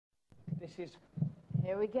This is...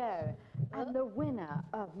 Here we go. And the winner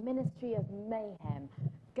of Ministry of Mayhem,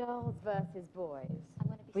 girls versus boys.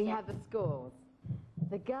 We have the scores.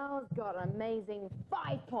 The girls got an amazing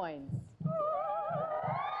 5 points.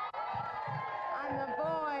 And the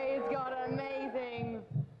boys got an amazing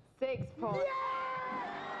 6 points.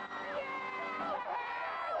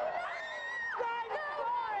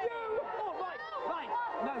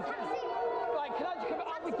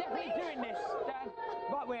 We're definitely doing this, Dan.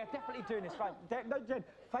 Right, we're definitely doing this. Right, no, Jen,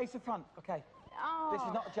 face the front, okay? Oh. This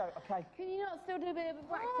is not a joke, okay? Can you not still do a bit of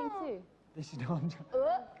waxing too? This is not a joke.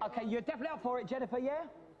 Okay, you're definitely up for it, Jennifer, yeah?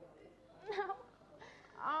 No.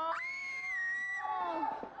 Oh.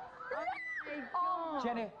 Oh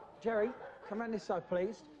my God. Jerry, come around this side,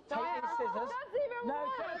 please. Take these scissors. That's even worse.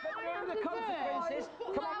 Jennifer, remember the consequences.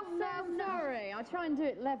 Come on. I'm so sorry. I'll try and do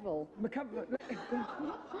it level.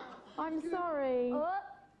 I'm sorry.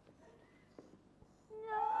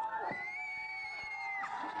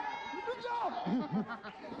 Good job!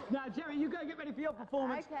 Now, Jerry, you go and get ready for your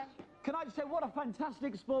performance. Okay. Can I just say, what a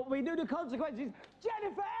fantastic sport. We knew the consequences.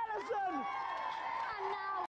 Jenifer Elison! I know.